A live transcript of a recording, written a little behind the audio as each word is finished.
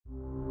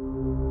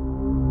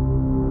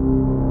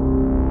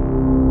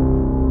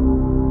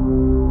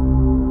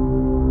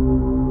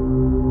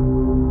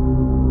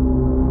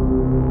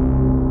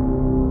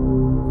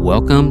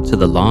Welcome to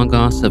the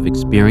Logos of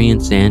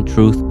Experience and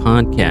Truth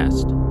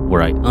podcast,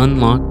 where I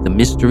unlock the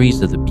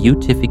mysteries of the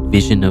beatific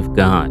vision of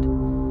God.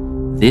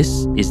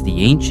 This is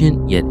the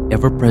ancient yet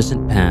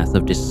ever-present path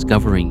of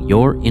discovering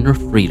your inner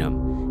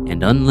freedom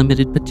and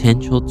unlimited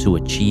potential to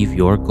achieve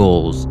your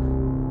goals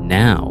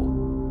now.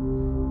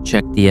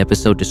 Check the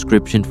episode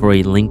description for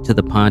a link to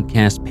the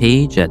podcast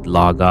page at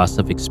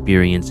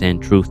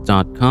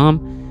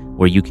logosofexperienceandtruth.com,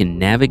 where you can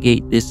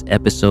navigate this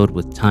episode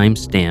with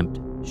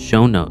time-stamped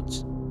show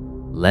notes.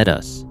 Let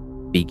us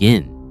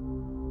begin.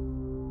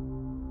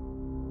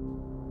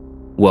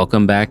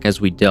 Welcome back as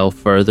we delve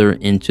further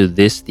into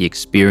the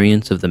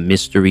experience of the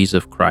mysteries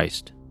of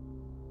Christ.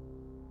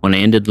 When I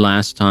ended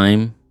last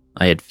time,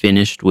 I had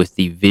finished with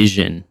the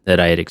vision that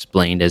I had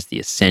explained as the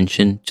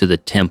ascension to the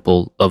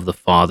temple of the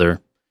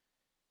Father,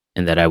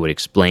 and that I would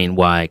explain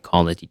why I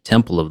call it the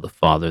temple of the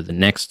Father the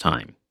next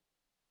time.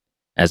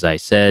 As I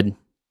said,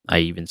 I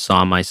even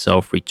saw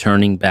myself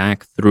returning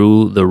back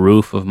through the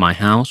roof of my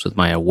house with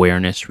my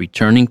awareness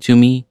returning to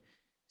me,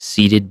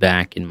 seated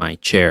back in my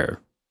chair.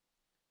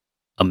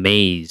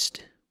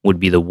 Amazed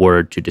would be the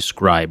word to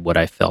describe what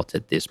I felt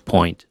at this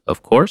point,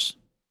 of course.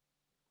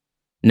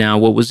 Now,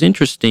 what was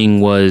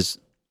interesting was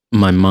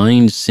my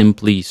mind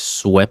simply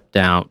swept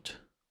out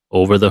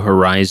over the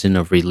horizon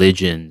of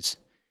religions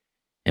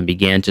and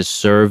began to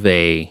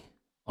survey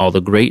all the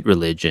great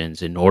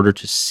religions in order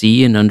to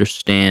see and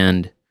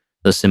understand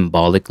the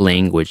symbolic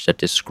language that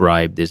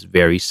described this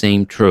very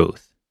same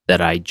truth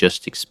that I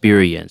just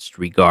experienced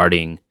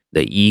regarding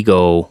the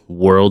ego,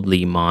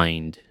 worldly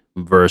mind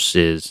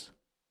versus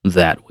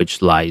that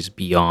which lies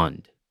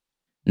beyond.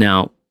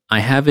 Now,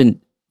 I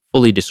haven't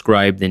fully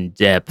described in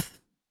depth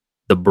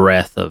the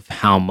breadth of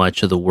how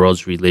much of the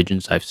world's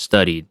religions I've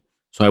studied,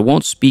 so I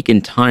won't speak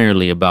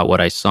entirely about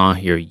what I saw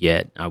here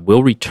yet. I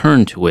will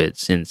return to it,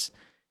 since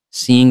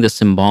seeing the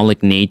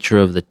symbolic nature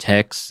of the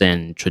texts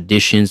and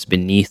traditions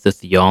beneath the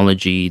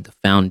theology, the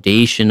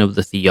foundation of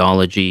the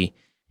theology,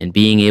 and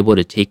being able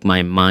to take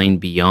my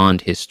mind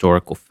beyond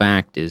historical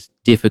fact is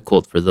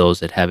difficult for those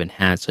that haven't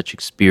had such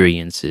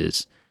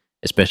experiences,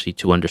 especially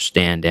to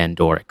understand and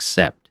or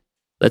accept.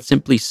 Let's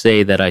simply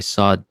say that I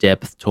saw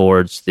depth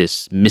towards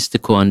this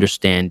mystical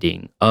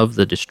understanding of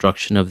the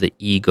destruction of the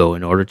ego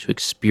in order to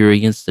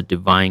experience the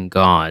divine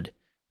God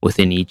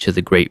within each of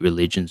the great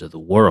religions of the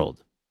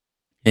world.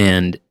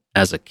 And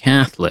as a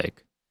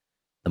Catholic,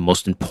 the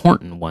most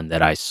important one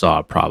that I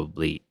saw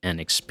probably and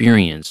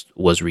experienced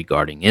was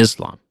regarding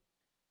Islam.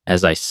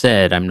 As I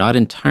said, I'm not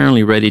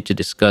entirely ready to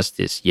discuss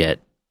this yet,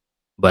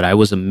 but I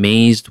was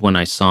amazed when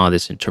I saw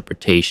this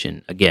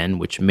interpretation, again,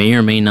 which may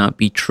or may not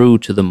be true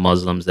to the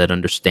Muslims that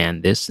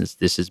understand this, since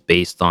this is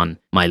based on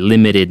my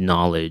limited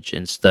knowledge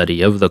and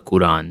study of the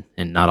Quran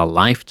and not a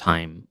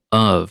lifetime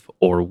of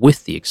or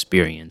with the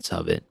experience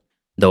of it.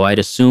 Though I'd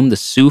assume the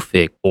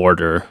Sufic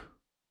order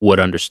would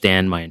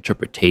understand my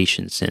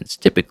interpretation, since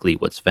typically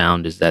what's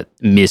found is that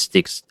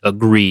mystics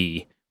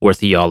agree where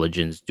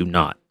theologians do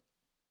not.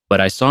 But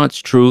I saw its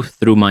truth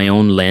through my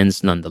own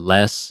lens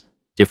nonetheless.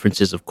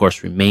 Differences, of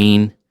course,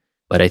 remain,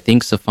 but I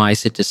think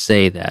suffice it to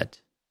say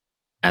that,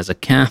 as a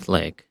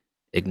Catholic,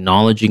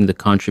 acknowledging the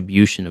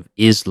contribution of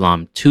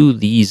Islam to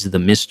the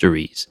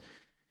mysteries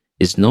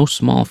is no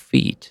small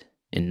feat,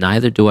 and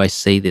neither do I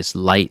say this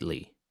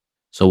lightly.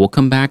 So we'll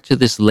come back to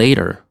this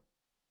later,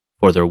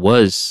 for there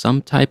was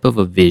some type of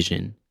a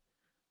vision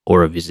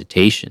or a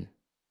visitation,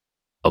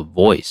 a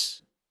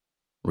voice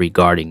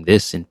regarding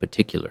this in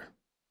particular.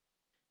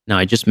 Now,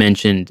 I just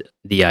mentioned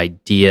the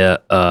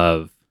idea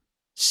of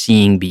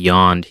seeing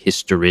beyond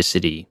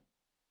historicity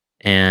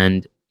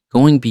and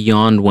going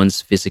beyond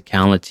one's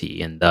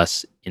physicality, and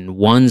thus in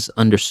one's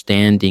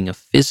understanding of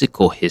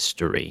physical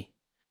history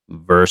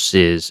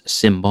versus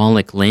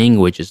symbolic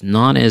language is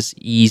not as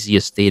easy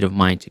a state of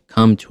mind to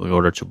come to in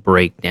order to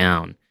break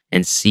down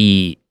and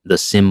see the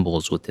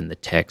symbols within the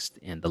text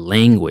and the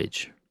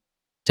language.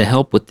 To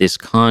help with this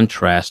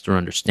contrast or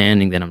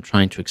understanding that I'm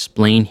trying to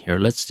explain here,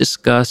 let's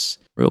discuss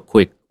real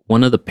quick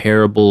one of the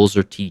parables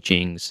or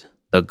teachings,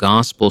 the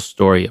gospel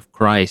story of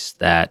Christ,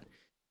 that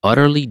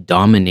utterly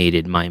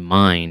dominated my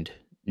mind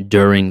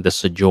during the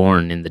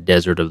sojourn in the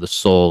desert of the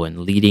soul and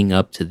leading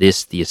up to the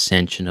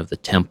ascension of the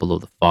temple of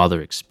the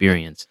Father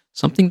experience.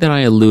 Something that I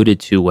alluded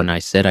to when I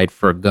said I'd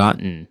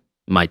forgotten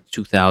my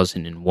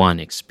 2001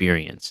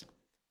 experience.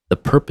 The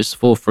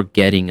purposeful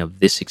forgetting of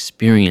this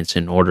experience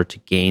in order to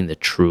gain the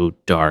true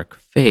dark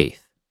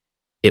faith.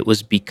 It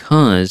was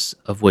because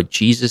of what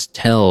Jesus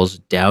tells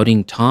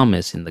doubting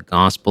Thomas in the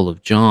Gospel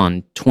of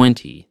John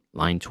 20,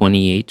 line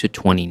 28 to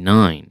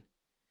 29.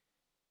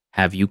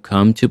 Have you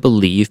come to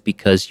believe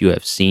because you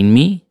have seen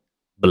me?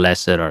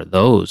 Blessed are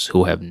those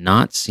who have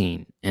not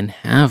seen and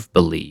have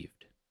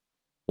believed.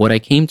 What I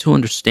came to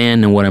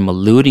understand and what I'm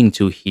alluding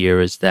to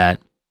here is that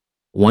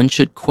one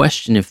should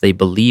question if they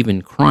believe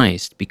in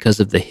Christ because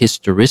of the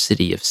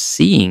historicity of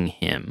seeing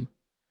him,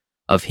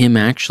 of him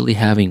actually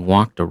having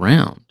walked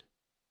around.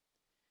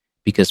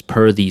 Because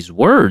per these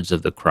words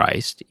of the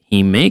Christ,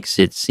 he makes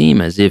it seem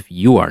as if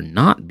you are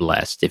not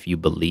blessed if you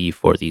believe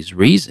for these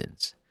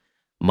reasons.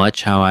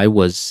 much how I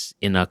was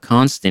in a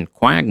constant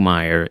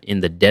quagmire in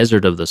the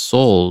desert of the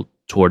soul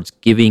towards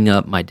giving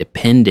up my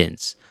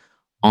dependence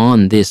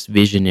on this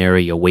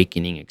visionary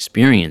awakening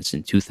experience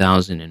in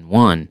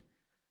 2001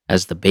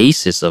 as the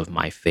basis of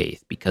my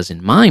faith, because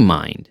in my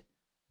mind,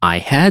 I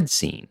had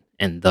seen,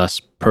 and thus,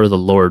 per the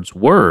Lord's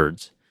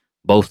words,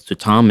 both to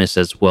Thomas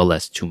as well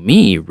as to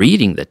me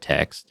reading the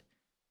text,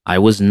 I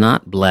was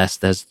not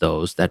blessed as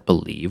those that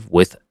believe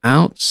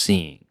without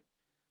seeing.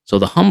 So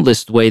the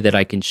humblest way that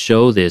I can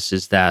show this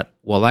is that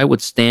while I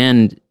would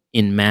stand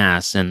in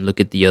Mass and look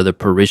at the other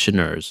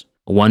parishioners,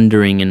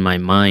 wondering in my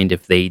mind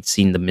if they'd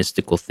seen the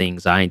mystical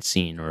things I'd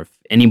seen, or if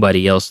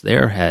anybody else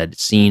there had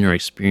seen or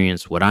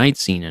experienced what I'd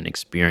seen and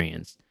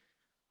experienced,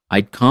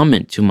 I'd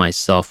comment to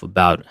myself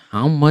about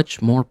how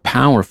much more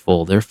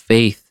powerful their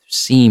faith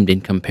seemed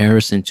in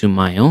comparison to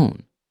my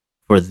own,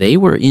 for they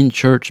were in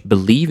church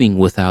believing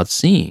without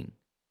seeing,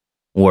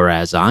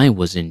 whereas I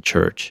was in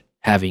church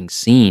having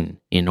seen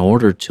in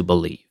order to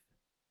believe.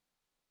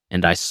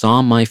 And I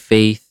saw my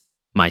faith,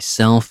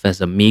 myself,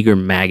 as a meager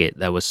maggot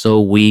that was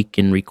so weak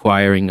and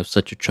requiring of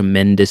such a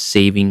tremendous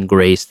saving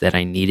grace that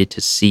I needed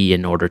to see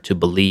in order to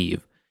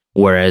believe,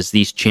 whereas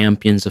these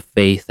champions of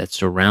faith that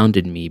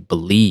surrounded me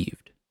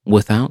believed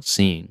without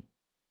seeing.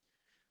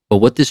 But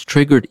what this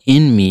triggered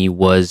in me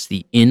was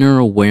the inner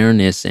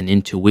awareness and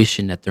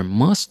intuition that there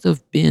must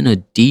have been a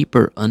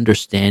deeper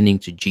understanding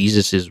to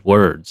Jesus'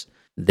 words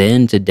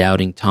than to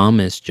doubting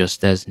Thomas,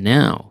 just as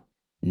now,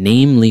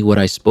 namely what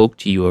I spoke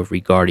to you of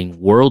regarding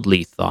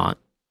worldly thought,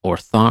 or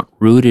thought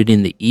rooted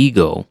in the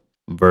ego,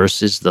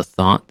 versus the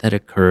thought that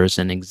occurs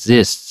and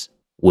exists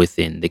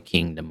within the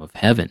kingdom of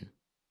heaven,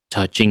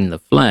 touching the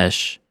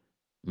flesh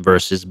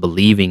versus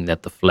believing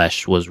that the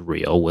flesh was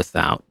real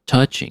without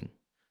touching.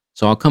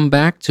 So I'll come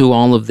back to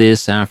all of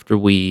this after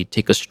we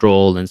take a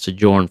stroll and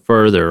sojourn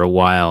further a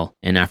while,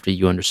 and after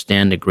you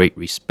understand the great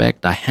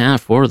respect I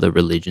have for the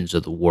religions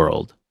of the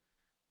world,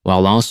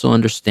 while also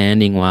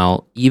understanding,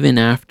 while even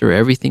after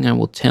everything I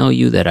will tell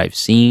you that I've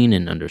seen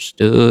and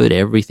understood,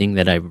 everything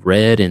that I've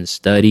read and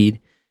studied,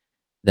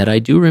 that I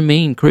do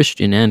remain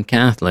Christian and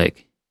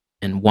Catholic,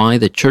 and why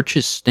the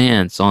Church's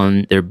stance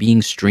on there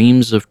being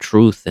streams of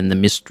truth and the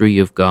mystery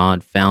of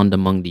God found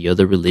among the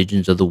other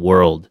religions of the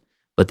world,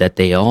 but that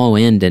they all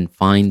end and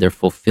find their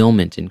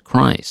fulfillment in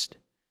Christ,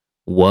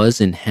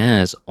 was and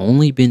has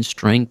only been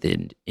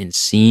strengthened in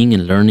seeing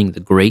and learning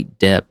the great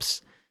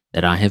depths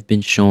that I have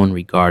been shown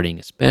regarding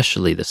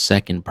especially the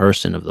second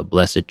person of the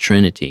Blessed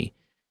Trinity,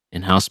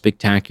 and how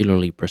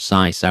spectacularly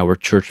precise our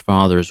church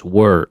fathers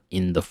were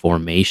in the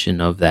formation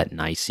of that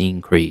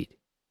Nicene Creed.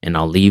 And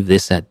I'll leave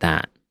this at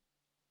that.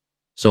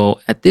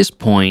 So at this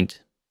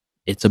point,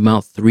 it's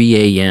about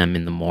 3 a.m.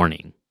 in the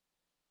morning,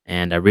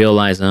 and I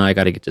realized, I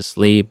got to get to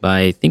sleep.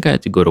 I think I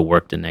had to go to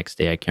work the next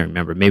day. I can't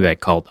remember. Maybe I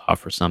called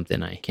off or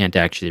something. I can't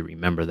actually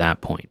remember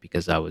that point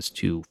because I was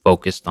too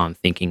focused on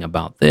thinking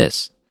about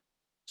this.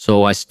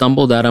 So I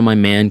stumbled out of my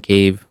man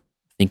cave,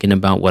 thinking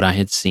about what I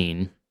had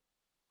seen.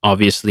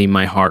 Obviously,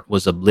 my heart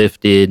was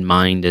uplifted,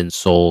 mind and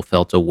soul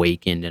felt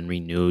awakened and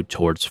renewed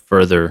towards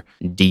further,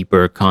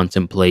 deeper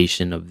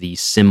contemplation of these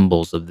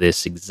symbols of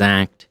this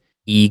exact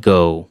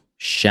ego,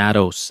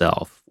 shadow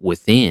self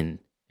within,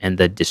 and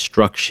the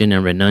destruction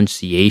and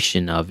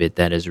renunciation of it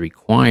that is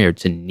required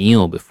to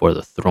kneel before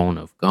the throne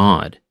of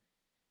God.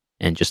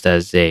 And just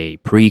as a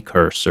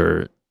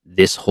precursor,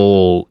 this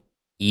whole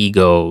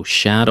ego,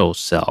 shadow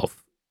self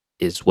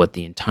is what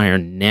the entire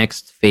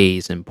next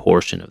phase and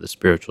portion of the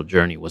spiritual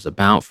journey was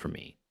about for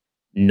me.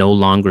 No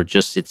longer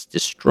just its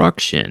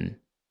destruction,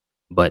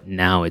 but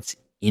now its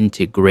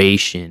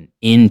integration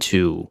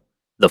into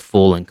the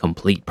full and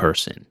complete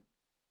person.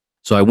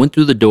 So I went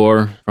through the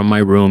door from my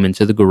room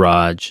into the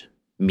garage,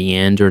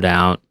 meandered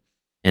out,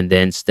 and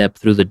then stepped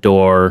through the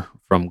door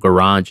from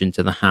garage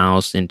into the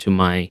house into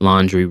my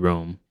laundry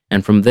room.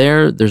 And from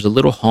there, there's a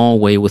little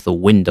hallway with a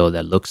window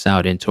that looks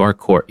out into our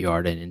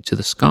courtyard and into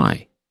the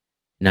sky.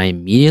 And I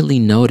immediately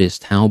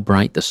noticed how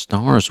bright the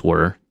stars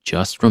were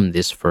just from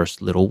this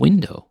first little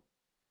window.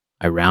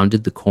 I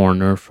rounded the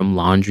corner from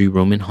laundry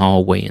room and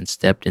hallway and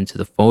stepped into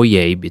the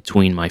foyer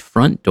between my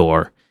front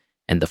door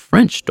and the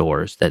French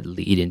doors that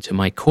lead into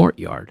my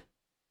courtyard.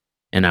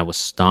 And I was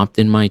stopped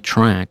in my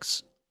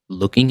tracks,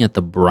 looking at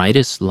the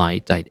brightest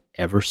light I'd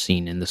ever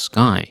seen in the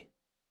sky.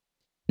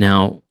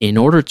 Now, in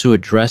order to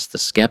address the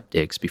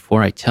skeptics,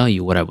 before I tell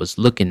you what I was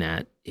looking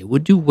at, it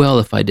would do well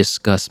if I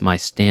discuss my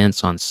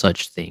stance on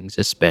such things,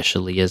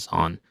 especially as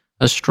on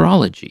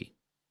astrology.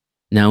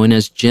 Now, in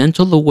as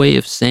gentle a way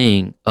of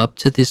saying, up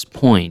to this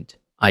point,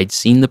 I'd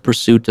seen the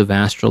pursuit of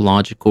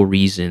astrological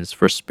reasons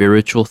for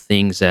spiritual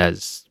things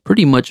as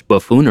pretty much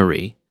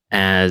buffoonery,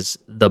 as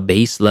the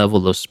base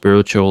level of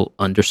spiritual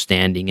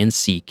understanding and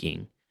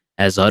seeking,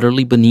 as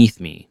utterly beneath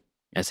me,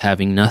 as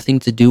having nothing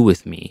to do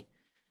with me,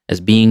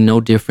 as being no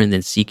different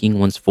than seeking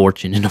one's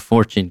fortune in a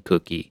fortune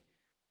cookie.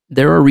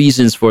 There are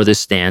reasons for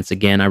this stance.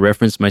 Again, I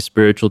referenced my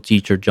spiritual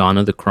teacher, John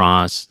of the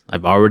Cross.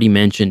 I've already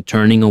mentioned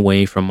turning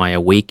away from my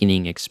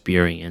awakening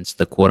experience,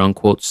 the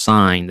quote-unquote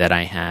sign that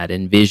I had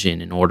and vision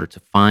in order to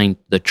find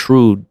the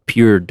true,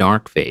 pure,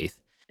 dark faith.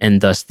 And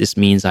thus, this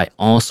means I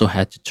also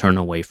had to turn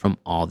away from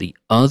all the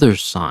other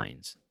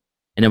signs.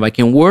 And if I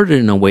can word it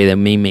in a way that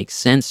may make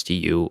sense to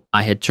you,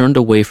 I had turned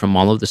away from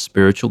all of the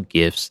spiritual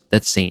gifts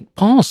that St.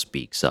 Paul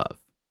speaks of.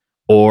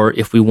 Or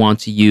if we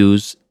want to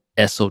use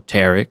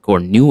esoteric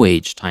or new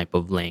age type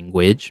of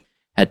language,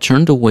 had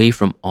turned away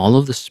from all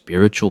of the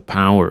spiritual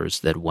powers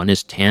that one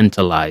is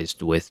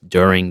tantalized with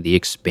during the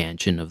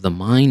expansion of the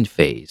mind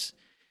phase,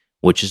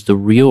 which is the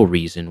real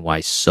reason why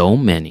so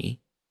many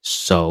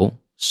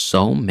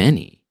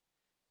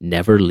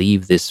never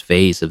leave this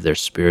phase of their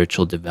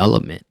spiritual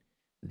development.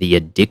 The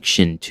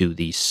addiction to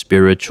these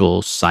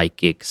spiritual,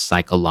 psychic,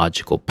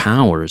 psychological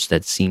powers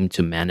that seem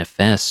to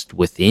manifest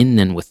within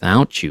and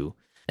without you,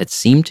 that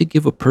seem to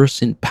give a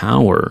person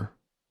power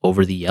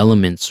over the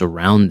elements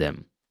around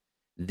them.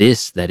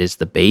 This that is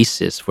the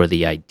basis for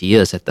the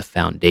ideas at the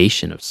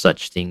foundation of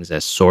such things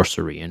as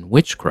sorcery and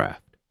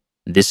witchcraft.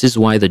 This is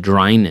why the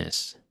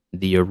dryness,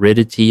 the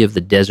aridity of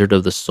the desert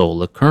of the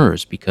soul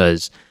occurs,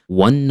 because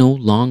one no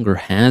longer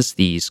has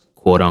these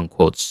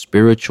quote-unquote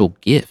spiritual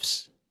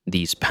gifts,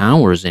 these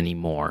powers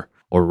anymore,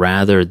 or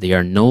rather they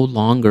are no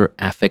longer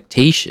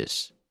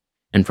affectatious.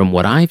 And from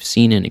what I've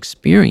seen and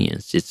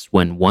experienced, it's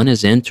when one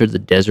has entered the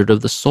desert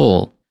of the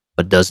soul,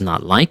 but does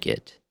not like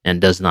it,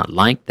 and does not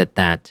like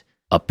that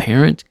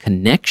apparent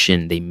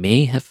connection they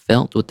may have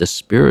felt with the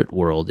spirit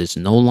world is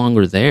no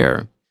longer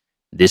there.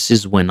 This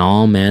is when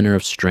all manner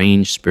of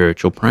strange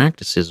spiritual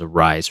practices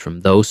arise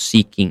from those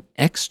seeking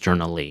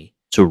externally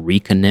to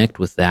reconnect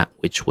with that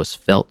which was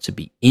felt to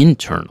be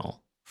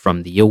internal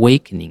from the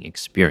awakening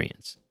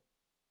experience.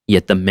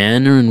 Yet the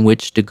manner in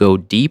which to go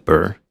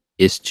deeper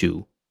is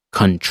to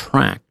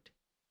contract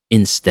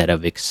instead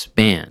of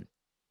expand.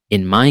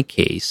 In my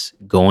case,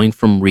 going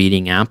from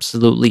reading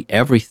absolutely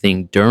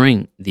everything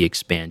during the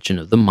expansion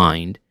of the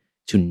mind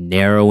to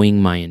narrowing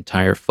my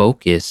entire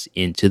focus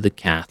into the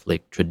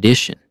Catholic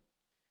tradition.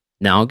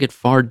 Now, I'll get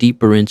far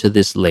deeper into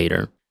this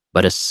later,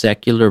 but a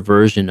secular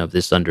version of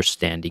this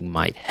understanding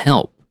might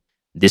help.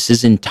 This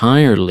is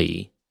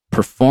entirely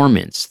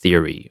performance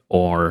theory,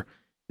 or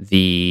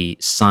the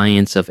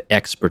science of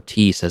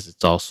expertise, as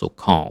it's also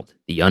called,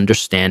 the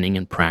understanding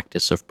and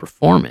practice of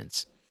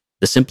performance.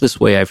 The simplest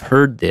way I've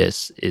heard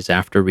this is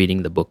after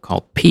reading the book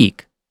called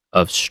Peak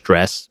of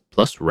Stress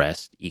plus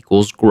Rest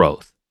equals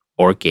Growth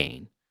or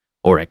Gain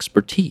or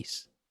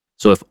Expertise.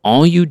 So if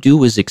all you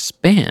do is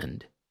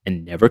expand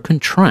and never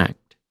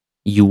contract,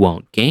 you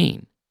won't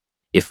gain.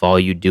 If all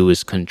you do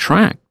is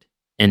contract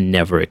and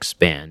never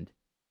expand,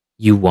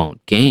 you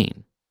won't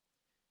gain.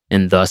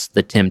 And thus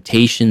the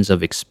temptations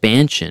of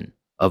expansion,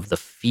 of the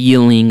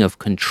feeling of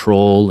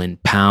control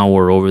and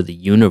power over the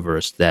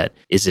universe that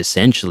is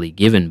essentially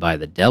given by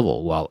the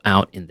devil while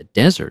out in the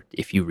desert,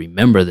 if you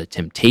remember the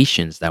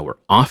temptations that were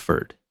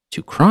offered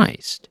to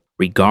Christ,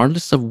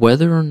 regardless of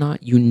whether or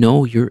not you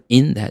know you're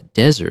in that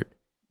desert,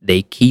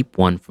 they keep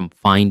one from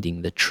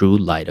finding the true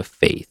light of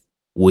faith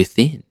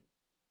within.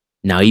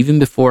 Now, even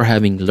before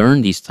having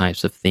learned these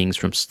types of things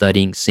from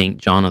studying St.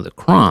 John of the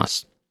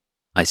Cross,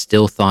 I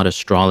still thought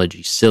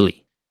astrology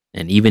silly.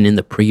 And even in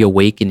the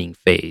pre-awakening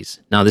phase,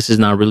 now this is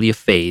not really a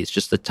phase,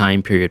 just a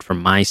time period for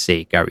my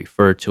sake I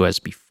refer to as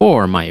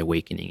before my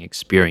awakening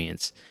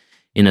experience.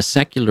 In a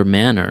secular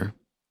manner,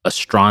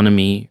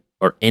 astronomy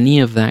or any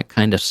of that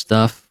kind of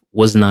stuff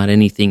was not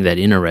anything that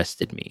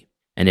interested me.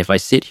 And if I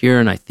sit here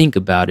and I think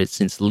about it,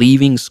 since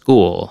leaving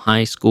school,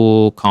 high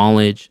school,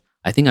 college,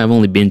 I think I've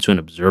only been to an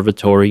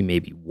observatory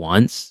maybe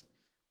once.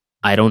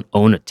 I don't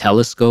own a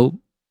telescope.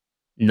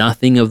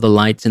 Nothing of the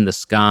lights in the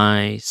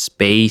sky,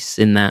 space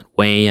in that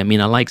way. I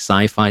mean, I like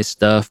sci-fi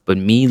stuff, but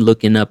me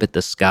looking up at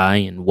the sky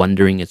and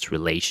wondering its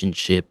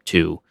relationship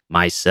to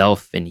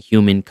myself and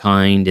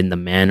humankind in the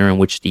manner in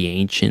which the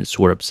ancients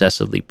were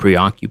obsessively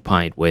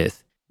preoccupied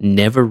with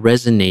never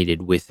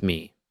resonated with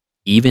me,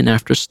 even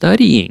after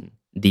studying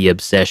the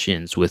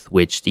obsessions with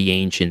which the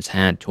ancients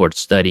had towards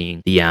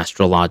studying the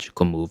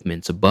astrological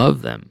movements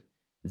above them.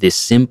 This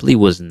simply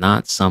was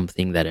not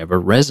something that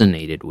ever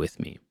resonated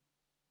with me.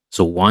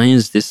 So why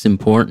is this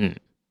important?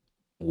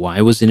 Why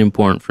was it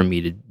important for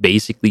me to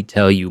basically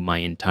tell you my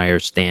entire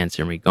stance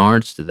in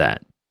regards to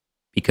that?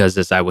 Because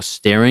as I was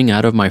staring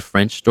out of my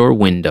French door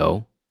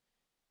window,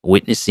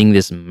 witnessing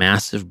this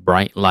massive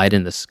bright light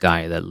in the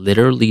sky that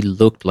literally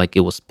looked like it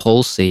was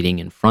pulsating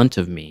in front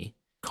of me,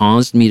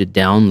 caused me to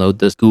download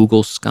the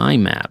Google Sky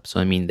Map. So,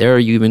 I mean, there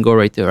you even go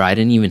right there. I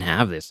didn't even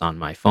have this on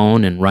my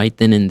phone. And right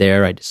then and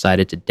there, I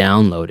decided to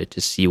download it to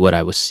see what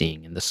I was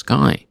seeing in the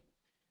sky.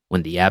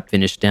 When the app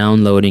finished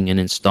downloading and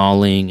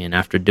installing, and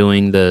after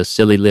doing the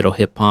silly little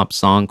hip-hop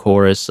song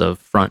chorus of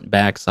front,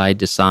 back, side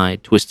to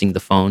side, twisting the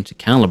phone to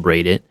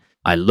calibrate it,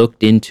 I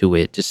looked into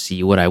it to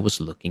see what I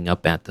was looking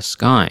up at the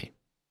sky.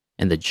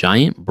 And the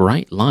giant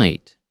bright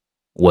light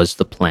was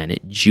the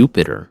planet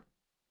Jupiter.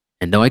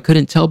 And though I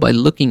couldn't tell by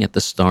looking at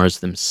the stars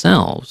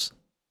themselves,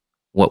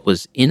 What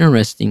was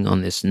interesting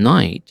on this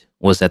night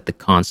was that the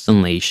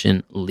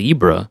constellation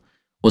Libra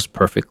was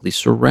perfectly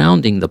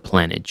surrounding the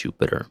planet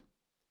Jupiter.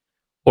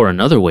 Or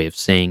another way of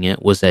saying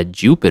it was that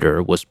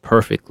Jupiter was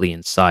perfectly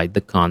inside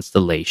the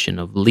constellation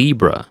of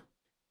Libra.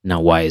 Now,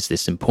 why is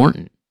this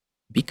important?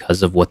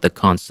 Because of what the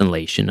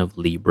constellation of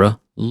Libra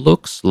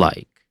looks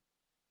like.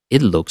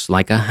 It looks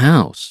like a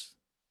house,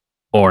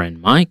 or in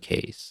my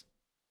case,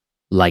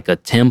 like a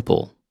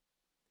temple.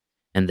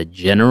 And the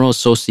general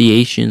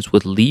associations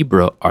with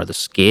Libra are the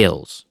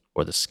scales,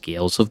 or the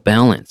scales of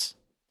balance.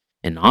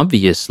 And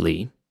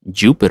obviously,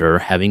 Jupiter,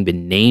 having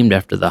been named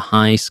after the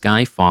high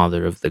sky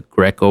father of the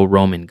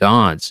Greco-Roman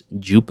gods,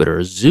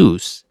 Jupiter,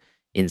 Zeus,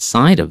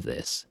 inside of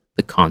this,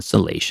 the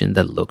constellation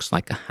that looks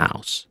like a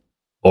house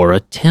or a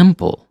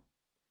temple.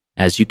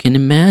 As you can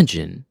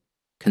imagine,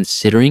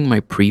 considering my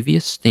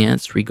previous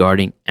stance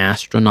regarding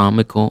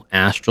astronomical,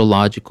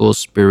 astrological,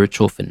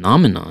 spiritual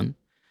phenomenon,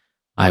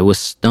 I was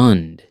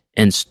stunned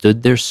and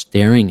stood there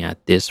staring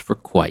at this for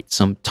quite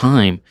some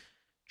time,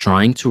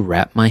 trying to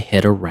wrap my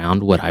head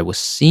around what I was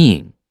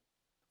seeing.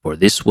 For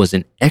this was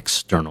an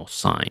external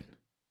sign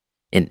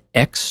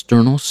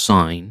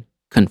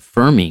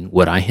confirming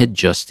what I had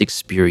just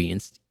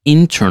experienced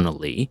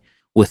internally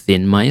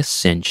within my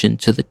ascension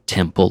to the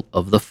Temple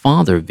of the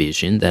Father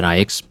vision that I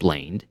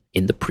explained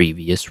in the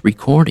previous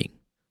recording.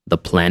 The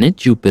planet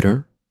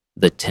Jupiter,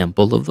 the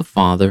Temple of the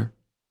Father,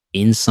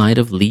 inside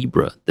of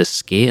Libra, the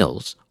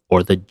scales,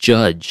 or the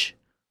judge,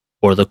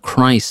 or the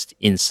Christ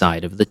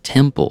inside of the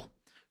temple,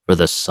 for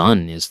the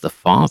Son is the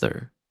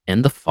Father,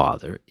 and the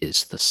Father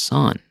is the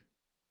Son.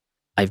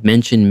 I've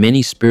mentioned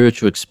many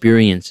spiritual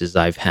experiences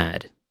I've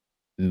had,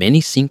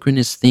 many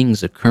synchronous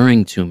things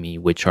occurring to me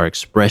which are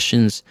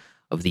expressions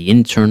of the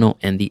internal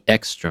and the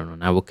external,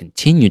 and I will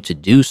continue to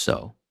do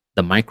so.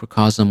 The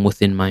microcosm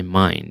within my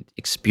mind,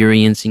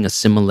 experiencing a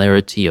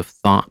similarity of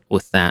thought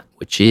with that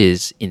which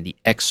is in the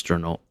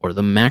external or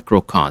the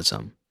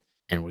macrocosm.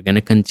 And we're going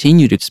to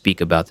continue to speak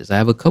about this. I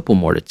have a couple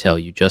more to tell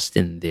you just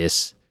in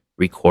this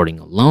recording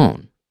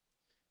alone.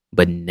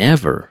 But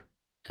never,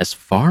 as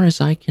far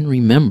as I can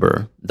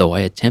remember, though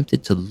I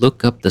attempted to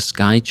look up the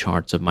sky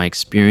charts of my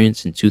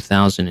experience in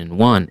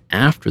 2001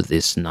 after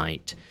this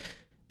night,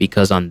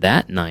 because on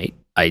that night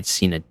I'd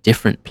seen a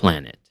different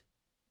planet,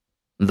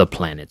 the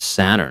planet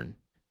Saturn,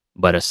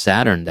 but a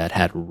Saturn that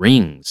had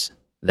rings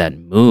that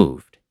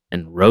moved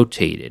and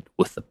rotated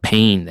with the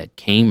pain that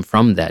came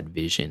from that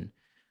vision,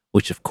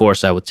 which of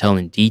course I will tell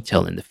in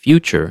detail in the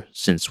future,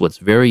 since what's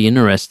very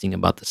interesting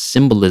about the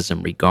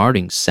symbolism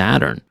regarding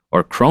Saturn,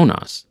 or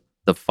Kronos,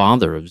 the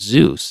father of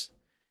Zeus,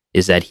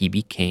 is that he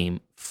became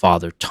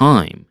Father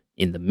Time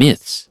in the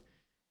myths,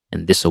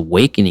 and this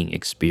awakening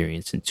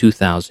experience in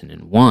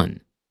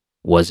 2001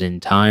 was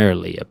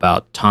entirely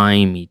about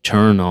time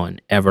eternal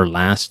and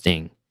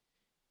everlasting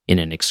in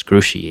an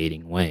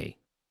excruciating way.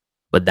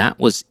 But that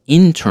was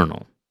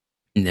internal.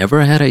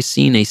 Never had I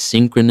seen a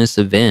synchronous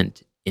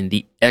event in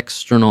the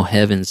external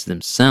heavens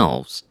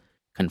themselves,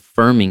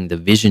 confirming the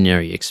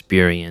visionary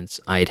experience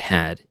I'd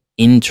had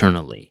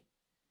internally,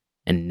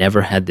 and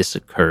never had this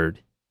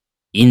occurred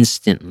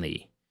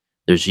instantly.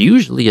 There's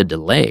usually a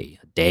delay,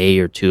 a day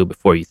or two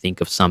before you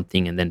think of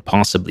something and then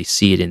possibly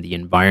see it in the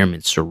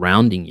environment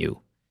surrounding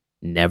you.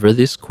 Never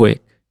this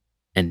quick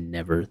and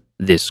never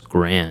this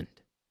grand.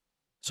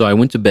 So I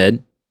went to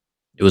bed.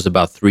 It was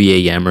about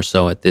 3 a.m. or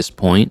so at this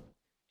point.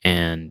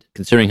 And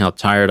considering how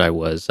tired I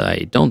was,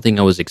 I don't think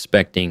I was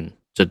expecting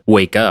to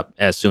wake up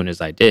as soon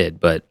as I did,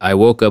 but I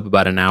woke up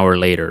about an hour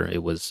later.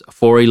 It was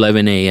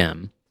 4:11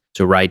 a.m.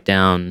 to write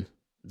down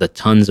the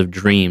tons of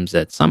dreams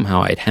that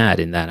somehow I'd had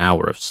in that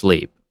hour of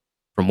sleep.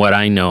 From what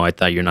I know, I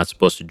thought you're not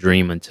supposed to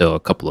dream until a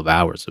couple of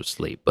hours of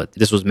sleep, but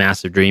this was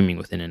massive dreaming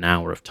within an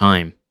hour of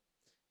time.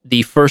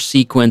 The first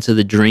sequence of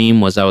the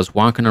dream was I was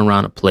walking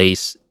around a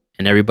place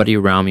and everybody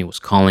around me was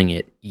calling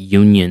it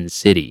Union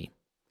City.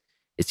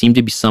 It seemed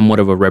to be somewhat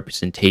of a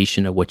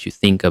representation of what you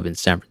think of in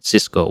San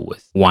Francisco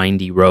with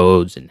windy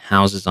roads and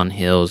houses on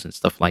hills and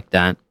stuff like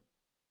that.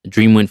 The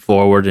dream went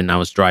forward and I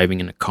was driving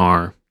in a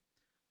car.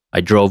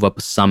 I drove up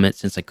a summit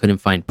since I couldn't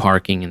find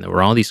parking, and there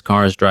were all these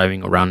cars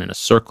driving around in a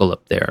circle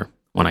up there.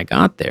 When I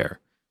got there,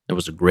 there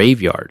was a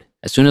graveyard.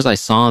 As soon as I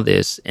saw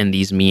this and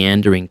these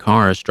meandering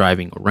cars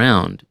driving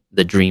around,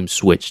 the dream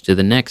switched to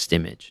the next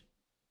image.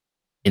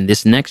 In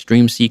this next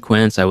dream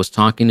sequence, I was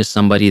talking to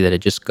somebody that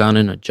had just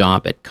gotten a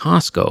job at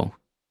Costco.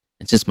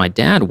 And since my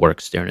dad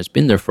works there and has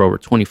been there for over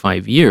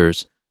 25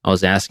 years, I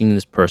was asking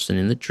this person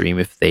in the dream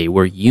if they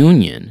were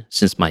union,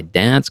 since my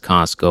dad's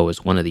Costco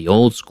is one of the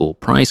old school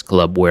Price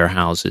Club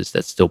warehouses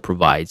that still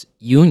provides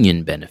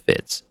union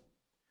benefits.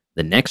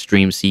 The next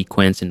dream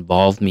sequence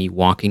involved me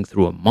walking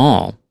through a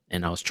mall,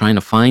 and I was trying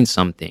to find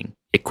something.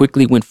 It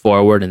quickly went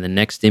forward, and the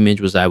next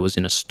image was I was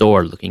in a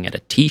store looking at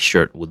a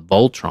t-shirt with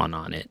Voltron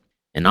on it.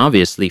 And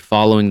obviously,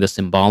 following the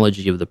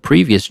symbology of the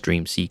previous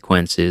dream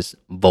sequences,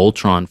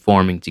 Voltron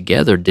forming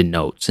together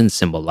denotes and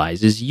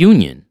symbolizes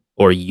union,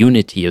 or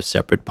unity of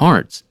separate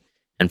parts.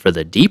 And for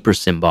the deeper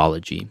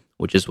symbology,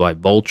 which is why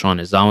Voltron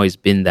has always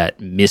been that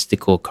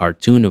mystical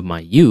cartoon of my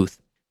youth,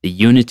 The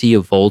unity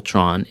of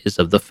Voltron is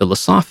of the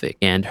philosophic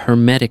and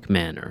hermetic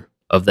manner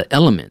of the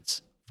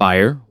elements,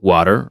 fire,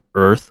 water,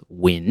 earth,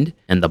 wind,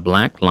 and the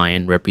black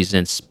lion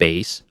represents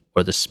space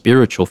or the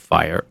spiritual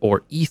fire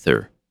or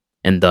ether,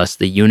 and thus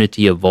the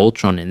unity of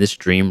Voltron in this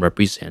dream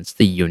represents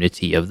the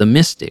unity of the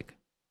mystic.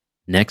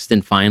 Next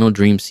and final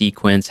dream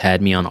sequence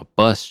had me on a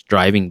bus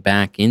driving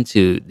back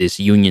into this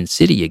Union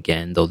City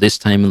again, though this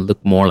time it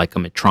looked more like a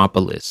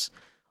metropolis,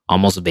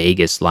 almost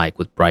Vegas-like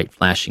with bright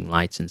flashing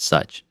lights and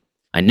such.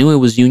 I knew it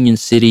was Union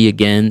City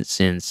again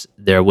since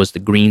there was the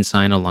green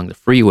sign along the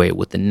freeway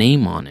with the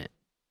name on it.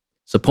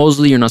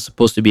 Supposedly you're not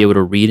supposed to be able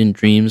to read in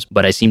dreams,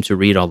 but I seem to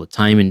read all the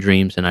time in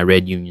dreams, and I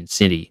read Union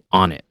City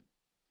on it.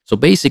 So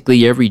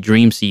basically every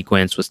dream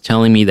sequence was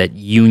telling me that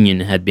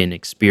union had been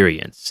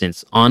experienced,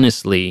 since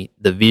honestly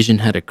the vision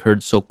had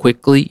occurred so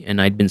quickly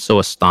and I'd been so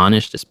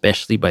astonished,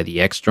 especially by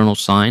the external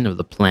sign of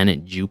the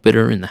planet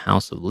Jupiter in the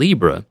house of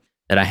Libra,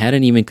 that I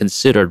hadn't even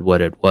considered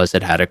what it was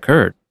that had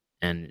occurred.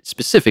 And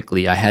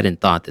specifically, I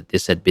hadn't thought that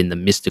this had been the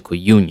mystical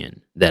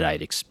union that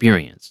I'd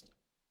experienced.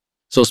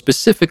 So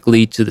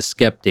specifically to the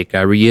skeptic,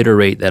 I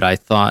reiterate that I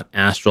thought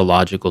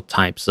astrological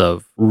types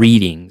of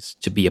readings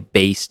to be a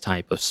base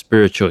type of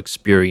spiritual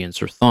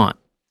experience or thought.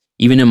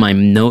 Even in my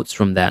notes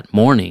from that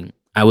morning,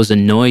 I was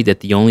annoyed that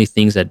the only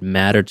things that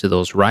mattered to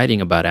those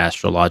writing about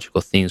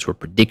astrological things were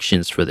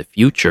predictions for the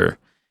future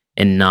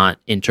and not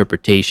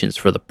interpretations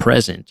for the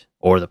present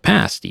or the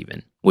past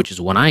even, which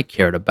is what I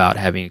cared about,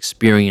 having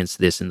experienced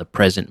this in the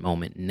present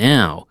moment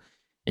now,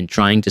 and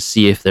trying to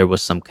see if there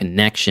was some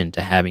connection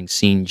to having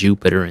seen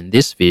Jupiter in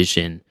this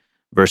vision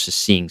versus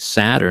seeing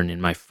Saturn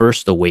in my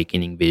first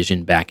awakening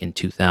vision back in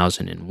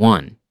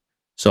 2001.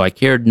 So I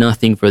cared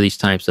nothing for these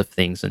types of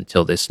things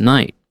until this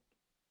night.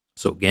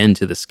 So again,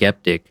 to the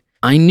skeptic,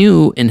 I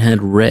knew and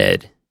had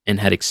read and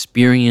had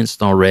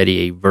experienced already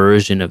a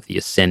version of the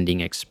ascending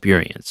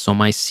experience. So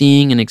my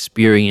seeing and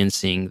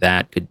experiencing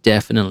that could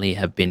definitely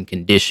have been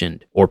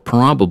conditioned or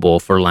probable,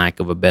 for lack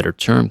of a better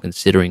term,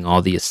 considering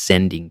all the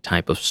ascending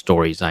type of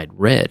stories I'd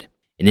read.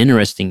 An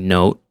interesting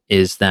note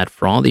is that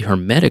for all the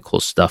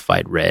hermetical stuff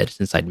I'd read,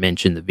 since I'd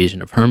mentioned the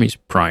vision of Hermes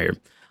prior,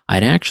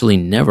 I'd actually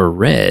never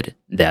read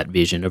that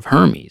vision of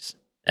Hermes,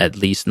 at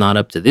least not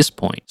up to this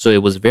point. So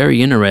it was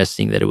very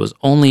interesting that it was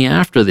only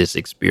after this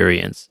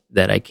experience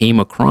that I came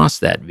across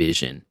that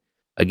vision.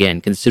 Again,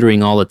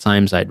 considering all the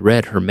times I'd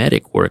read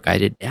Hermetic work, I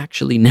did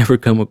actually never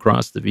come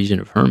across the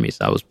vision of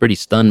Hermes. I was pretty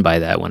stunned by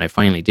that when I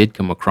finally did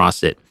come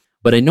across it.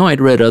 But I know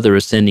I'd read other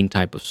ascending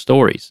type of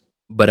stories,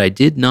 but I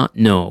did not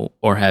know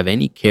or have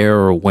any care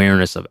or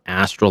awareness of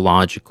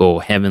astrological,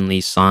 heavenly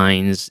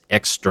signs,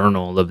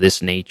 external of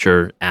this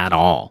nature at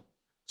all.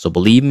 So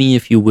believe me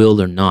if you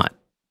will or not.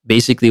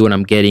 Basically, what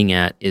I'm getting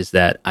at is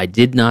that I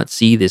did not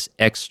see this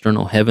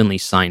external heavenly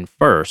sign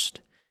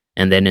first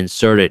and then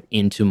insert it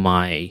into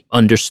my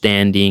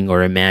understanding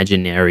or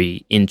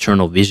imaginary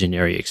internal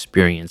visionary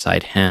experience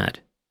I'd had.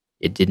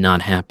 It did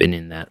not happen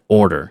in that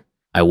order.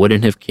 I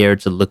wouldn't have cared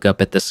to look up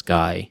at the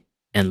sky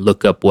and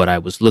look up what I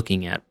was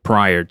looking at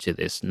prior to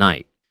this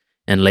night.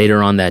 And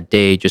later on that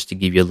day, just to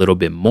give you a little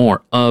bit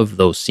more of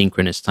those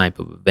synchronous type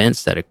of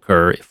events that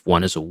occur, if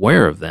one is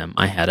aware of them,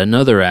 I had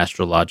another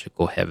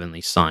astrological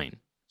heavenly sign.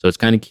 So it's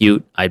kind of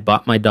cute. I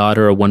bought my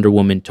daughter a Wonder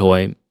Woman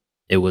toy.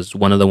 It was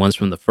one of the ones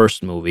from the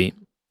first movie.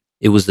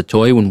 It was the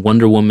toy when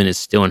Wonder Woman is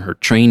still in her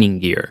training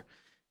gear.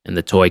 And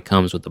the toy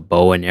comes with a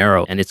bow and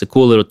arrow. And it's a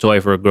cool little toy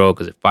for a girl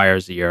because it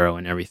fires the arrow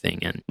and everything.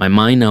 And my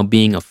mind now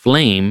being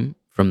aflame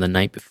from the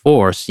night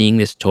before, seeing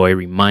this toy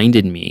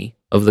reminded me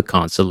of the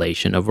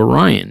constellation of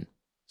Orion.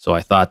 So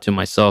I thought to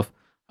myself,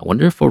 I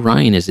wonder if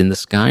Orion is in the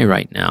sky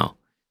right now.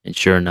 And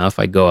sure enough,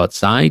 I go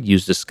outside,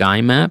 use the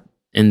sky map,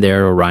 and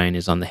there Orion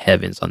is on the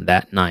heavens on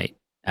that night,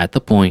 at the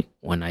point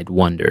when I'd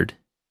wondered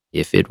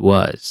if it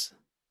was.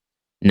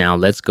 Now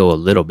let's go a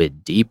little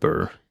bit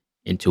deeper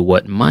into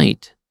what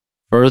might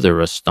further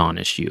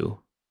astonish you,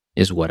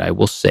 is what I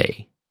will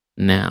say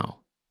now.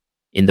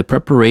 In the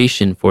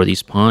preparation for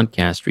these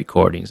podcast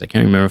recordings, I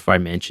can't remember if I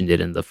mentioned it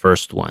in the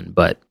first one,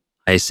 but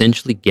I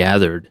essentially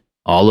gathered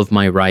all of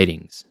my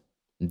writings,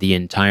 the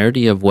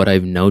entirety of what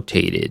I've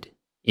notated,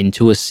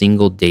 into a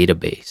single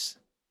database.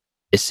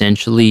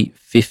 Essentially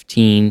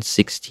 15,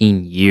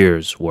 16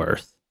 years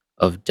worth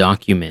of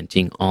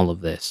documenting all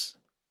of this.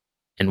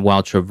 And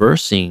while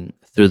traversing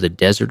through the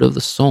desert of the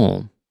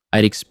soul,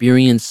 I'd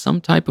experienced some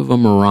type of a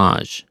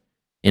mirage,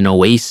 an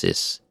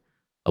oasis,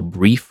 a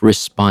brief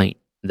respite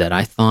that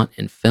I thought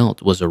and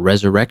felt was a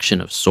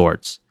resurrection of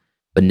sorts,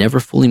 but never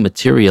fully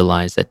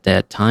materialized at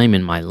that time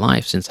in my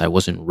life since I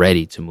wasn't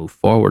ready to move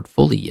forward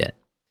fully yet.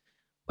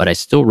 But I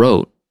still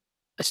wrote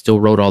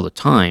all the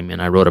time,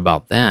 and I wrote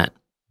about that.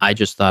 I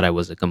just thought I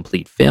was a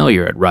complete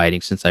failure at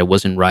writing since I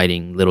wasn't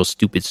writing little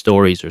stupid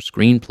stories or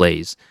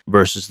screenplays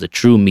versus the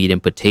true meat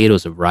and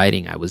potatoes of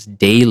writing I was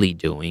daily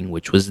doing,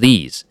 which was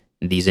these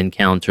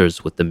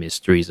encounters with the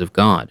mysteries of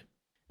God.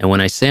 And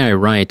when I say I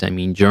write, I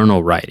mean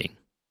journal writing.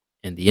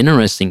 And the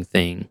interesting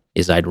thing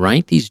is I'd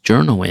write these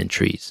journal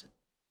entries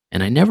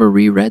and I never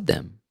reread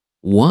them.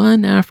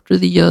 One after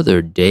the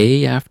other,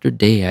 day after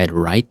day, I'd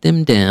write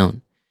them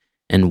down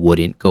and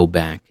wouldn't go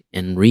back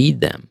and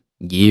read them.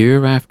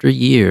 Year after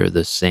year,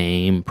 the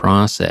same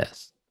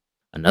process.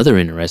 Another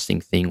interesting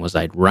thing was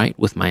I'd write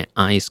with my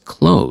eyes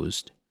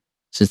closed,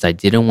 since I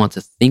didn't want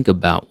to think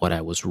about what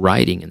I was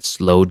writing and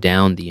slow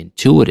down the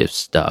intuitive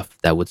stuff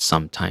that would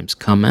sometimes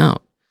come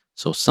out.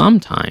 So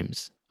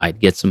sometimes I'd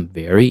get some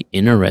very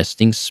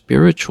interesting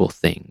spiritual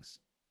things.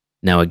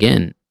 Now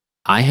again,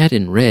 I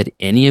hadn't read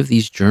any of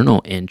these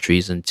journal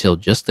entries until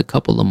just a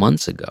couple of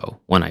months ago,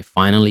 when I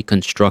finally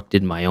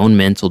constructed my own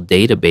mental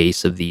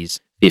database of these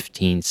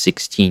 15,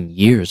 16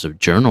 years of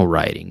journal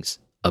writings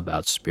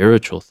about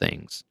spiritual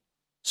things.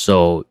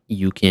 So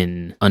you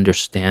can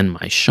understand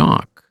my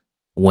shock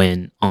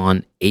when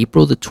on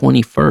April the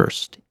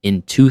 21st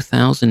in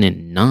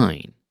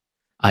 2009,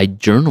 I'd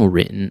journal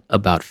written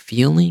about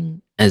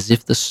feeling as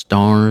if the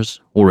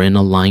stars were in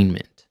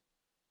alignment,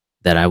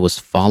 that I was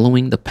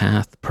following the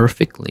path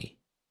perfectly.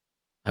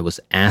 I was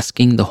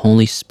asking the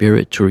Holy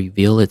Spirit to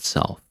reveal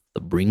itself, the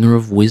bringer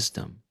of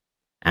wisdom,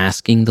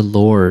 asking the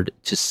Lord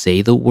to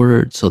say the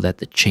word so that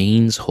the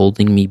chains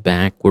holding me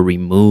back were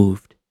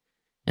removed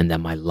and that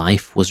my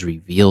life was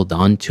revealed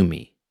unto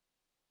me.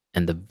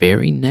 And the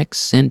very next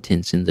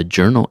sentence in the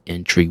journal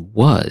entry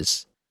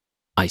was,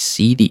 I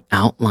see the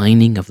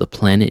outlining of the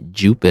planet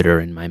Jupiter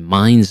in my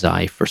mind's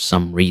eye for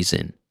some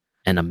reason,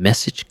 and a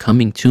message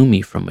coming to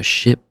me from a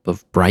ship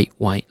of bright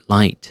white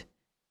light,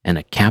 and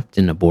a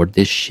captain aboard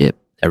this ship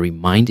that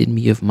reminded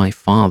me of my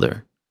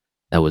father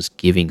that was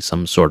giving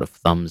some sort of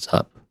thumbs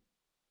up.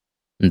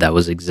 And that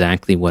was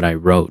exactly what I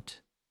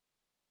wrote.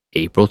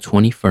 April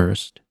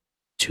 21st,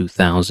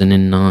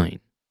 2009.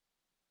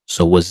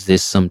 So was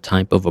this some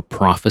type of a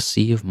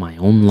prophecy of my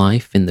own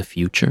life in the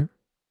future?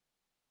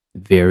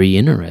 Very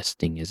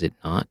interesting, is it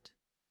not?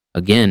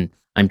 Again,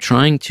 I'm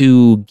trying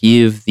to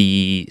give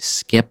the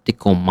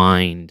skeptical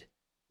mind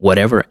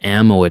whatever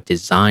ammo it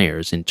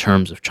desires in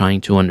terms of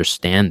trying to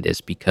understand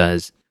this,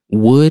 because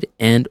would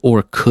and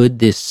or could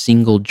this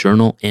single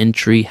journal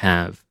entry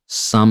have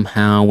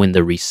somehow in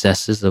the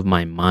recesses of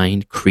my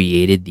mind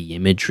created the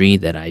imagery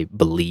that I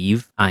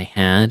believe I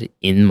had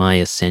in my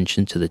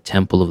ascension to the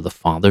Temple of the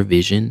Father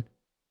vision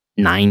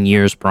 9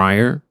 years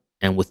prior,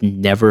 and with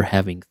never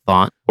having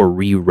thought or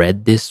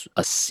reread this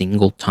a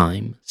single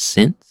time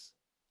since?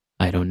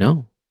 I don't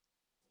know.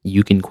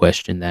 You can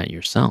question that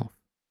yourself.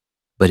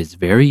 But it's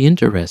very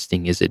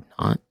interesting, is it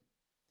not?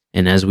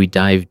 And as we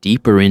dive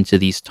deeper into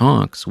these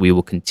talks, we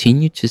will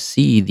continue to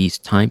see these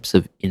types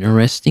of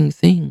interesting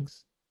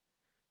things.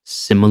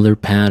 Similar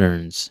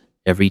patterns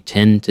every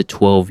 10 to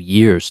 12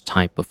 years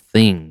type of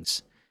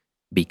things,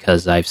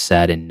 because I've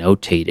sat and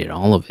notated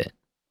all of it.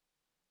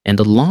 And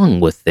along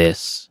with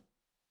this,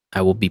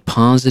 I will be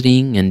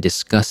positing and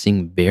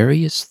discussing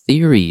various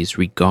theories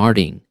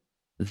regarding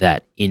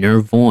that inner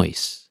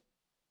voice,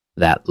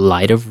 that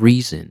light of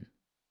reason,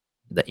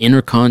 the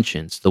inner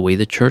conscience, the way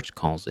the church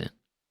calls it,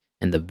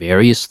 and the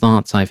various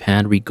thoughts I've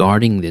had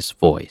regarding this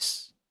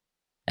voice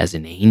as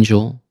an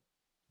angel,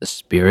 a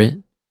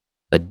spirit,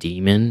 a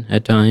demon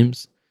at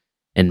times,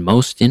 and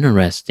most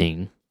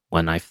interesting,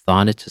 when I've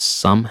thought it to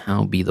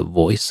somehow be the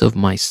voice of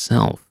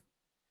myself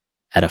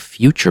at a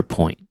future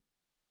point,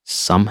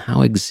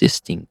 somehow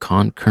existing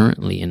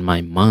concurrently in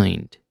my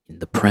mind in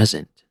the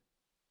present.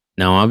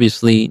 Now,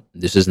 obviously,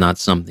 this is not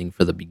something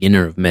for the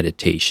beginner of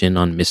meditation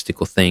on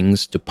mystical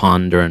things to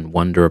ponder and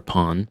wonder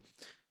upon,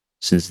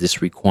 since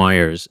this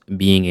requires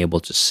being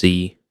able to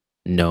see,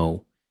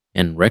 know,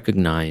 and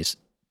recognize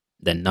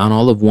that not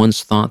all of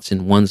one's thoughts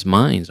in one's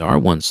minds are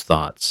one's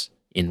thoughts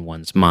in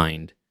one's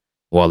mind,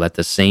 while at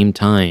the same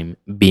time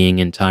being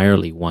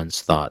entirely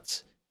one's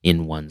thoughts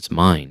in one's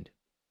mind.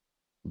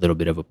 A little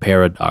bit of a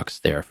paradox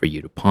there for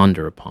you to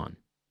ponder upon.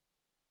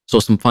 So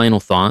some final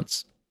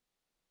thoughts.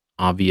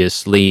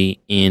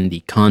 Obviously, in the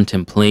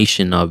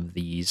contemplation of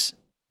these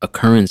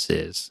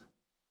occurrences,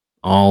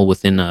 all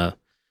within a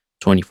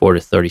 24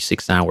 to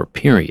 36 hour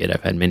period,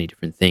 I've had many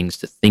different things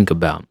to think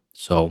about.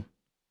 So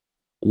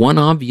one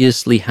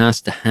obviously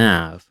has to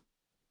have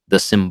the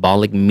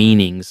symbolic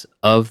meanings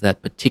of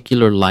that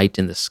particular light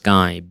in the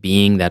sky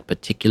being that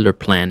particular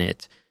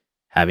planet,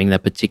 having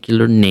that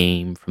particular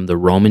name from the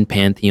Roman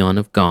pantheon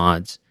of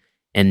gods,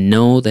 and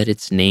know that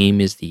its name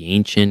is the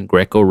ancient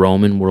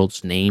Greco-Roman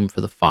world's name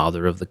for the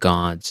father of the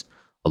gods,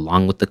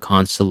 along with the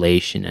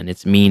constellation and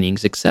its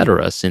meanings,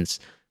 etc., since,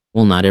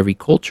 well, not every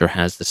culture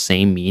has the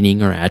same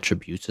meaning or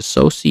attributes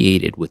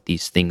associated with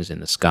these things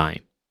in the sky.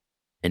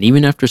 And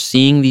even after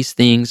seeing these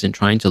things and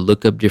trying to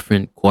look up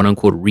different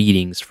quote-unquote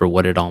readings for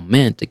what it all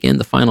meant, again,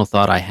 the final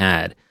thought I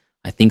had,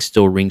 I think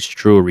still rings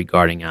true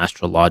regarding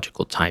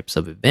astrological types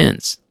of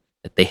events,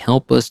 that they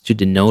help us to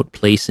denote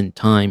place and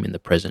time in the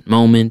present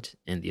moment,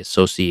 and the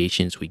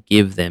associations we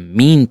give them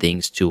mean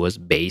things to us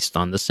based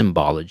on the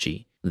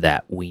symbology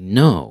that we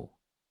know.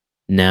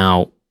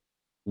 Now,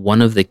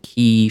 one of the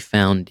key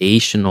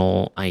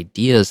foundational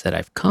ideas that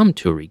I've come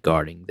to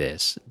regarding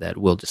this, that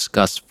we'll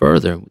discuss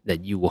further,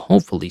 that you will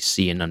hopefully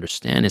see and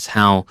understand, is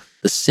how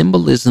the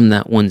symbolism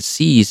that one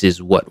sees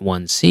is what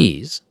one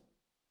sees,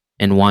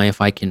 and why, if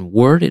I can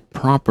word it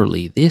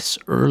properly this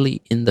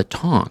early in the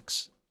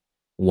talks,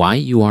 why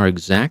you are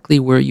exactly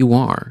where you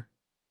are,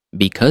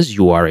 because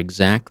you are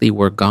exactly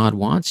where God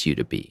wants you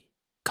to be.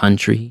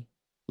 Country,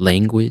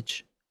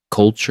 language,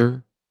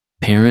 culture,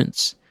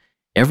 parents,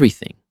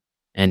 everything.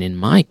 And in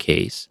my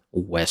case,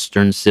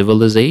 Western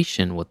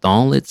civilization with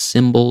all its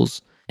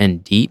symbols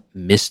and deep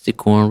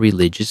mystical and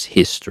religious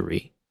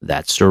history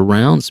that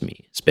surrounds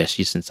me,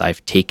 especially since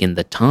I've taken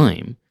the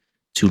time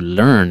to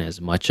learn as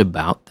much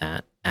about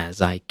that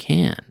as I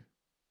can.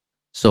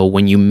 So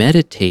when you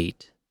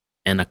meditate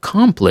and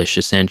accomplish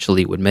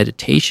essentially what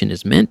meditation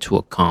is meant to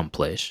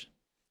accomplish,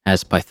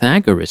 as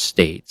Pythagoras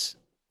states,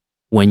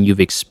 when you've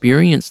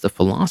experienced the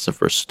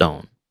Philosopher's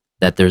Stone,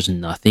 that there's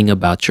nothing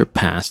about your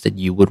past that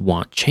you would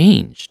want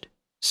changed,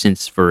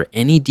 since for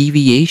any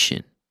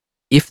deviation,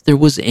 if there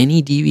was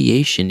any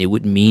deviation, it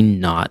would mean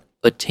not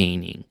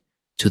attaining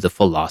to the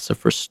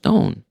Philosopher's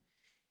Stone,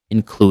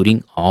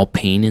 including all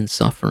pain and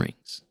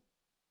sufferings.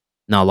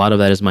 Now, a lot of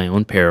that is my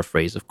own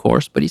paraphrase, of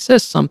course, but he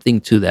says something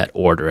to that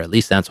order. At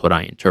least that's what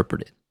I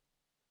interpreted.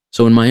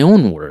 So in my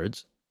own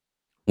words,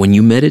 when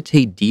you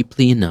meditate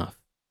deeply enough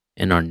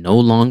and are no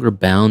longer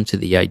bound to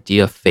the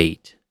idea of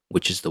fate,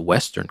 which is the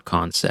Western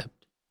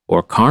concept,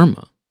 or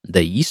karma,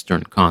 the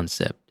Eastern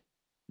concept,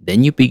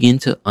 then you begin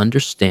to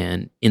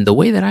understand, in the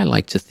way that I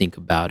like to think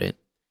about it,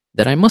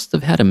 that I must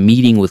have had a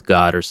meeting with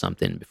God or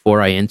something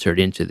before I entered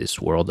into this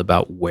world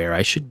about where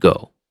I should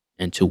go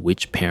and to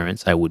which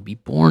parents I would be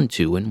born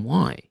to and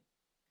why.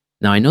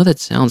 Now, I know that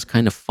sounds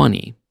kind of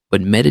funny,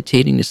 but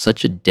meditating to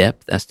such a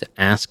depth as to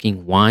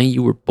asking why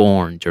you were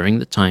born during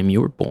the time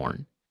you were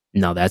born,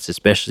 now that's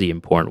especially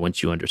important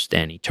once you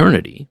understand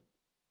eternity,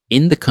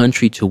 in the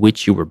country to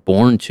which you were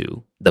born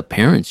to, the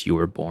parents you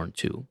were born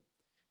to,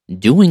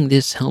 doing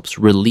this helps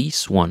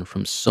release one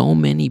from so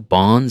many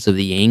bonds of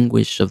the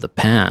anguish of the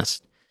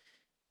past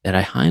that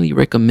I highly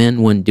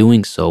recommend one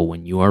doing so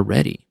when you are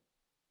ready.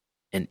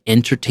 And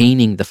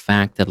entertaining the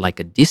fact that, like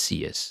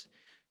Odysseus,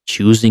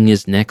 choosing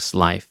his next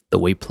life the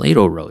way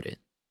Plato wrote it,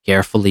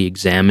 carefully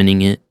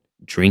examining it,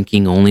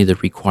 drinking only the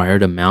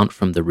required amount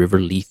from the river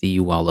Lethe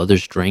while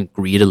others drank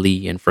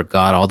greedily and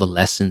forgot all the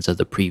lessons of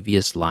the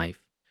previous life,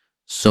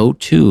 so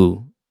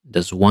too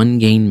does one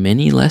gain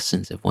many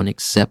lessons if one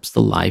accepts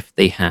the life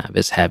they have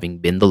as having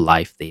been the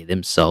life they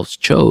themselves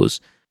chose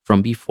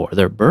from before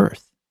their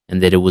birth,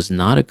 and that it was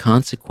not a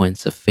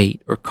consequence of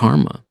fate or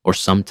karma or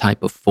some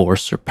type of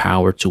force or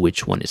power to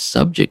which one is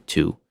subject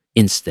to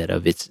instead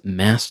of its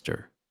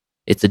master.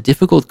 It's a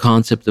difficult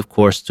concept, of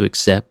course, to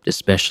accept,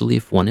 especially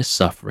if one is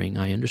suffering,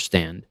 I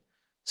understand.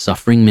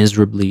 Suffering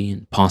miserably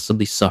and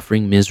possibly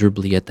suffering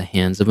miserably at the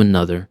hands of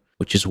another,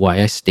 which is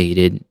why I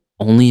stated,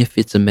 only if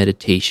it's a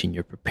meditation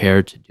you're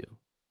prepared to do.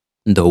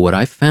 Though what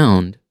I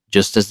found,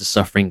 just as the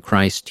suffering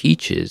Christ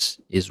teaches,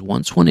 is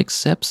once one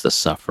accepts the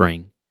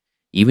suffering,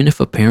 even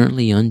if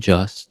apparently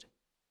unjust,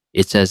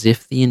 it's as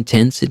if the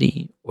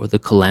intensity or the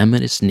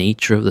calamitous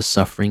nature of the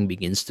suffering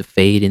begins to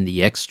fade in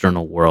the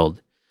external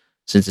world,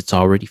 since it's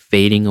already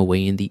fading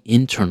away in the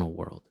internal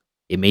world.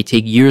 It may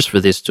take years for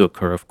this to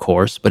occur, of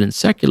course, but in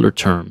secular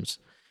terms,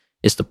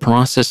 it's the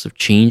process of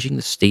changing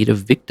the state of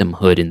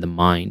victimhood in the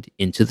mind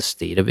into the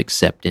state of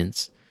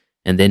acceptance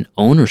and then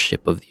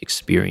ownership of the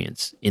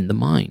experience in the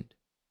mind.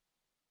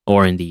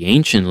 Or in the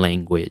ancient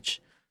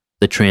language,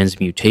 the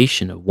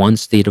transmutation of one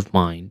state of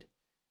mind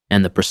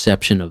and the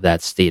perception of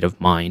that state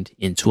of mind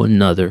into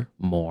another,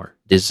 more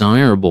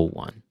desirable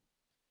one.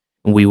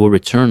 And we will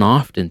return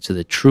often to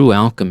the true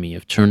alchemy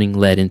of turning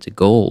lead into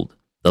gold,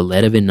 the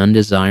lead of an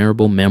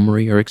undesirable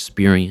memory or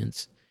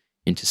experience,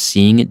 into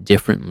seeing it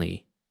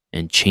differently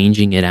and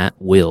changing it at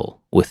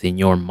will within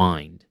your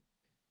mind,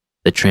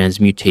 the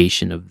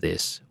transmutation of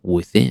this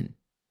within.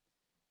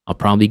 I'll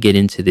probably get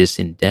into this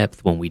in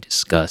depth when we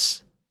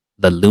discuss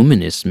the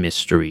luminous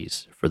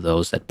mysteries for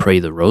those that pray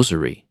the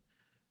rosary.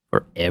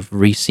 For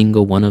every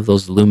single one of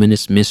those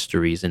luminous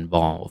mysteries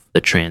involve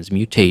the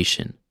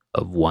transmutation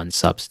of one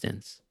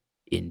substance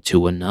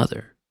into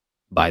another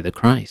by the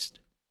Christ.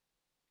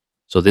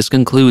 So this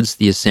concludes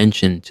the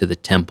ascension to the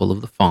temple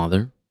of the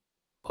Father,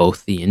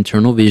 both the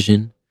internal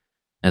vision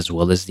as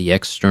well as the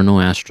external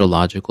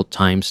astrological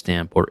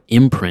timestamp or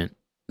imprint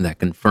that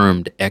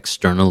confirmed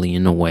externally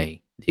in a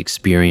way the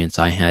experience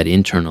I had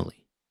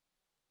internally.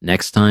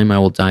 Next time I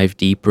will dive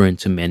deeper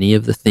into many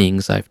of the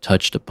things I've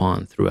touched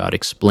upon throughout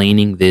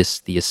explaining the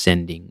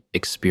ascending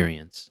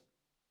experience.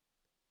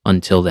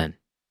 Until then,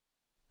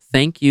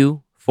 thank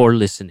you for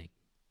listening.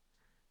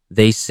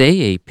 They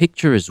say a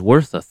picture is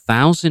worth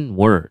 1,000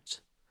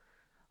 words.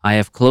 I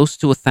have close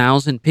to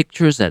 1,000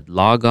 pictures at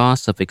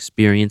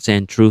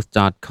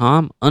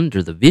logosofexperienceandtruth.com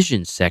under the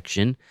vision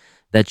section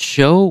that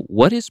show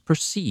what is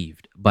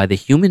perceived by the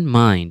human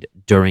mind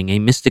during a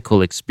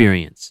mystical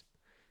experience.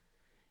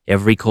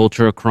 Every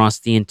culture across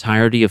the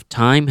entirety of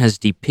time has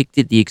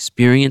depicted the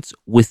experience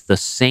with the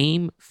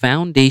same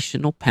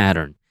foundational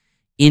pattern,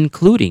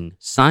 including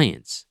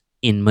science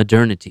in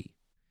modernity.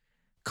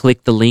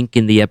 Click the link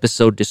in the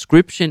episode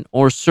description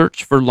or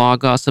search for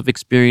Logos of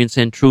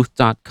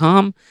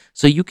Experienceandtruth.com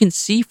so you can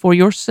see for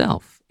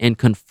yourself and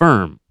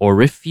confirm or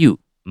refute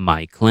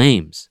my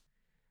claims.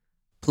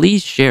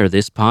 Please share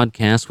this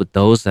podcast with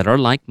those that are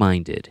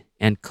like-minded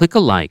and click a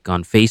like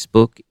on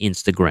Facebook,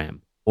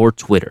 Instagram, or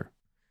Twitter.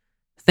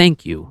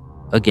 Thank you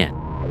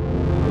again.